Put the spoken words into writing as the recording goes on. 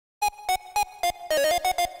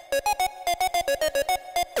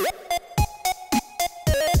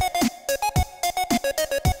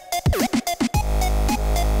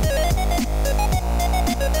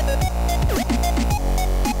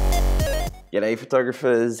G'day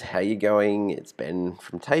photographers, how you going? It's Ben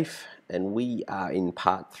from TAFE and we are in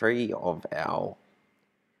part 3 of our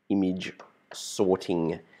image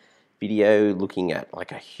sorting video looking at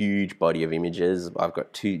like a huge body of images. I've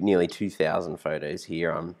got nearly 2,000 photos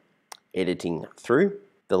here I'm editing through.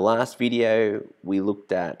 The last video we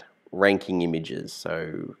looked at ranking images,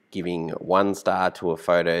 so giving 1 star to a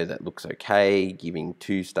photo that looks okay, giving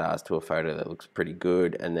 2 stars to a photo that looks pretty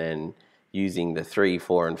good, and then using the 3,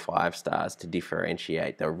 4, and 5 stars to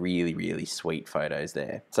differentiate the really sweet photos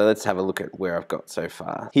there. So let's have a look at where I've got so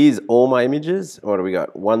far. Here's all my images. What do we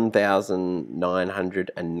got?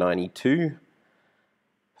 1,992.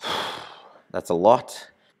 That's a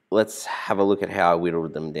lot. Let's have a look at how I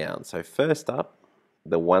whittled them down. So first up,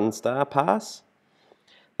 the 1 star pass.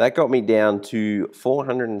 That got me down to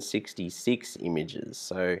 466 images.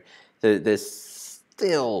 So there's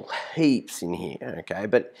still heaps in here, okay?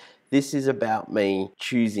 But this is about me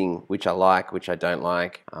choosing which I like, which I don't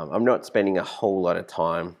like. I'm not spending a whole lot of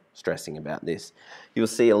time stressing about this. You'll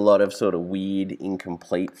see a lot of sort of weird,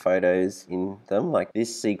 incomplete photos in them, like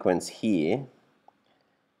this sequence here.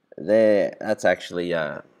 That's actually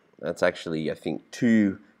I think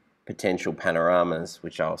 2 potential panoramas,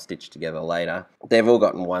 which I'll stitch together later. They've all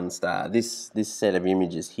gotten 1 star. This set of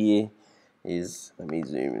images here is, let me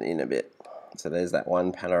zoom in a bit. So there's that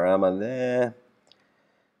one panorama there.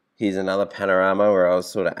 Here's another panorama where I was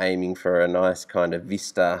sort of aiming for a nice kind of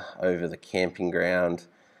vista over the camping ground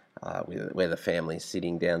where the family's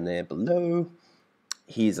sitting down there below.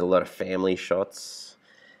 Here's a lot of family shots.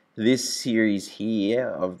 This series here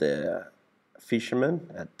of the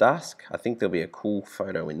fisherman at dusk, I think there'll be a cool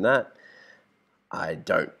photo in that. I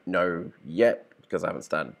don't know yet because I haven't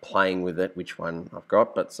started playing with it which one I've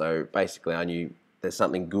got, but so basically I knew there's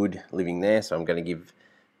something good living there, so I'm going to give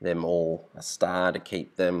them all a star to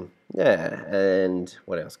keep them. Yeah, and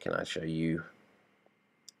what else can I show you?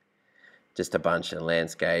 Just a bunch of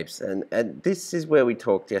landscapes, and this is where we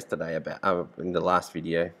talked yesterday about in the last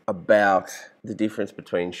video about the difference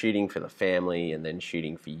between shooting for the family and then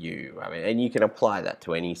shooting for you. I mean, and you can apply that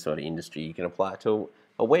to any sort of industry. You can apply it to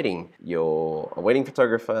a wedding. You're a wedding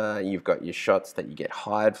photographer, you've got your shots that you get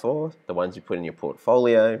hired for, the ones you put in your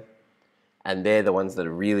portfolio, and they're the ones that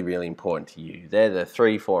are really important to you. They're the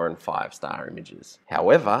 3, 4, and 5 star images.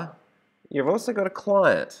 However, you've also got a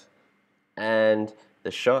client, and the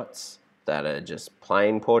shots that are just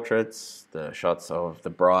plain portraits, the shots of the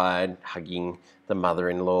bride hugging the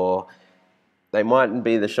mother-in-law, they mightn't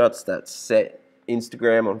be the shots that set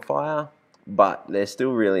Instagram on fire, but they're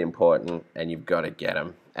still really important and you've got to get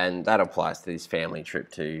them. And that applies to this family trip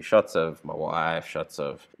too. Shots of my wife, shots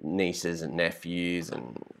of nieces and nephews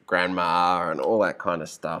and grandma and all that kind of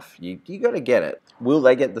stuff. You got to get it. Will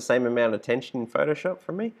they get the same amount of attention in Photoshop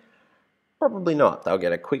from me? Probably not. They'll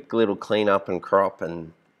get a quick little clean up and crop,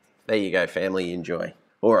 and there you go, family, enjoy.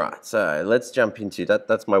 All right, so let's jump into that.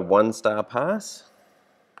 That's my 1 star pass,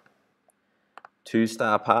 2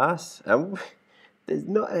 star pass, and there's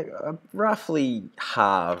not roughly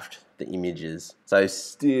halved the images. So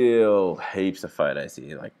still heaps of photos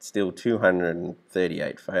here, like still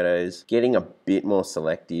 238 photos. Getting a bit more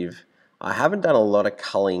selective. I haven't done a lot of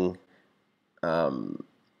culling.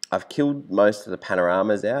 I've killed most of the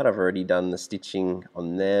panoramas out. I've already done the stitching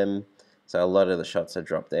on them. So a lot of the shots are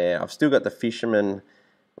dropped there. I've still got the fisherman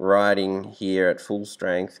riding here at full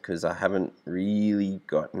strength because I haven't really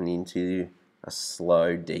gotten into a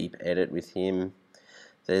slow, deep edit with him.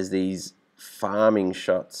 There's these farming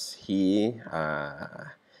shots here.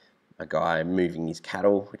 A guy moving his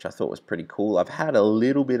cattle, which I thought was pretty cool. I've had a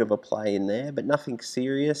little bit of a play in there, but nothing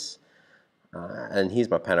serious. And here's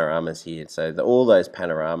my panoramas here. So all those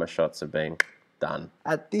panorama shots have been done.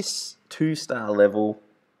 At this 2 star level,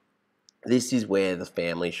 this is where the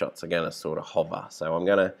family shots are going to sort of hover. So I'm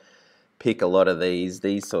going to pick a lot of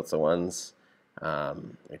these sorts of ones,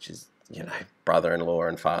 which is, you know, brother-in-law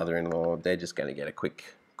and father-in-law. They're just going to get a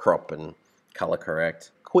quick crop and color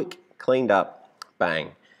correct. Quick, cleaned up,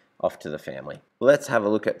 bang, off to the family. Let's have a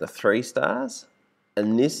look at the 3 stars.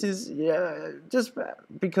 And this is, yeah, just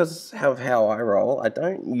because of how I roll, I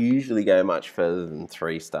don't usually go much further than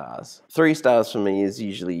 3 stars. 3 stars for me is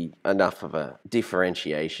usually enough of a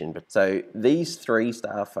differentiation. But so these 3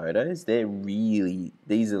 star photos,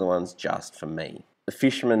 these are the ones just for me. The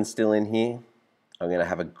fisherman's still in here. I'm going to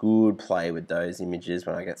have a good play with those images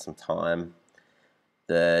when I get some time.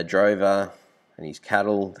 The drover and his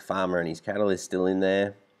cattle, the farmer and his cattle is still in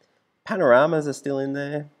there. Panoramas are still in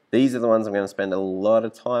there. These are the ones I'm going to spend a lot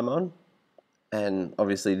of time on, and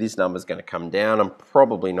obviously this number is going to come down. I'm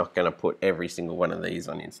probably not going to put every single one of these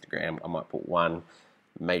on Instagram. I might put 1,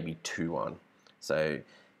 maybe 2 on. So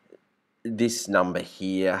this number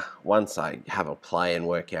here, once I have a play and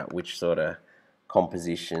work out which sort of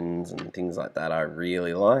compositions and things like that I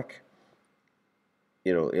really like,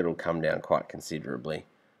 it'll come down quite considerably.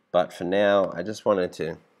 But for now, I just wanted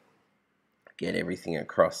to get everything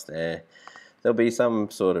across there. There'll be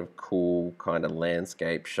some sort of cool kind of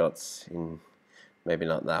landscape shots in, maybe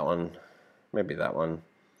not that one, maybe that one.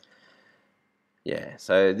 Yeah,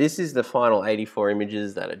 so this is the final 84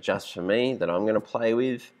 images that are just for me that I'm going to play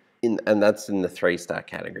with. And that's in the 3-star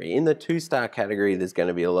category. In the 2-star category, there's going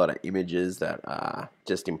to be a lot of images that are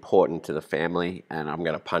just important to the family, and I'm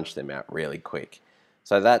going to punch them out really quick.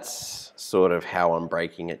 So that's sort of how I'm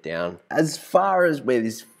breaking it down. As far as where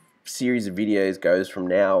this series of videos goes from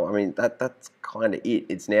now, I mean, that's kind of it.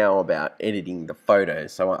 It's now about editing the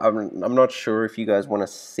photos. So I'm not sure if you guys want to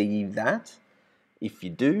see that. If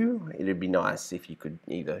you do, it'd be nice if you could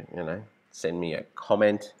either, send me a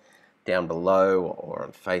comment down below or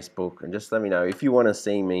on Facebook, and just let me know if you want to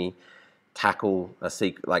see me tackle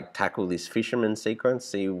this fisherman sequence,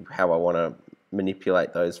 see how I want to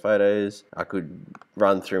manipulate those photos. I could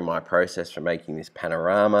run through my process for making this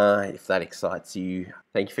panorama if that excites you.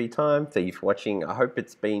 Thank you for your time. Thank you for watching. I hope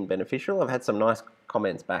it's been beneficial. I've had some nice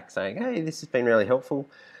comments back saying, hey, this has been really helpful.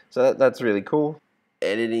 So that's really cool.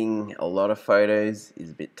 Editing a lot of photos is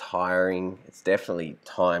a bit tiring. It's definitely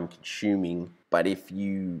time consuming, but if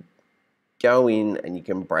you go in and you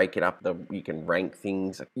can break it up, you can rank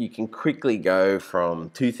things, you can quickly go from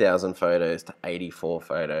 2,000 photos to 84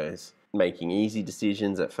 photos, making easy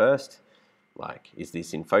decisions at first, like, is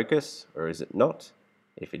this in focus or is it not?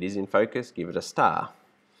 If it is in focus, give it a star.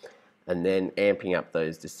 And then amping up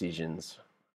those decisions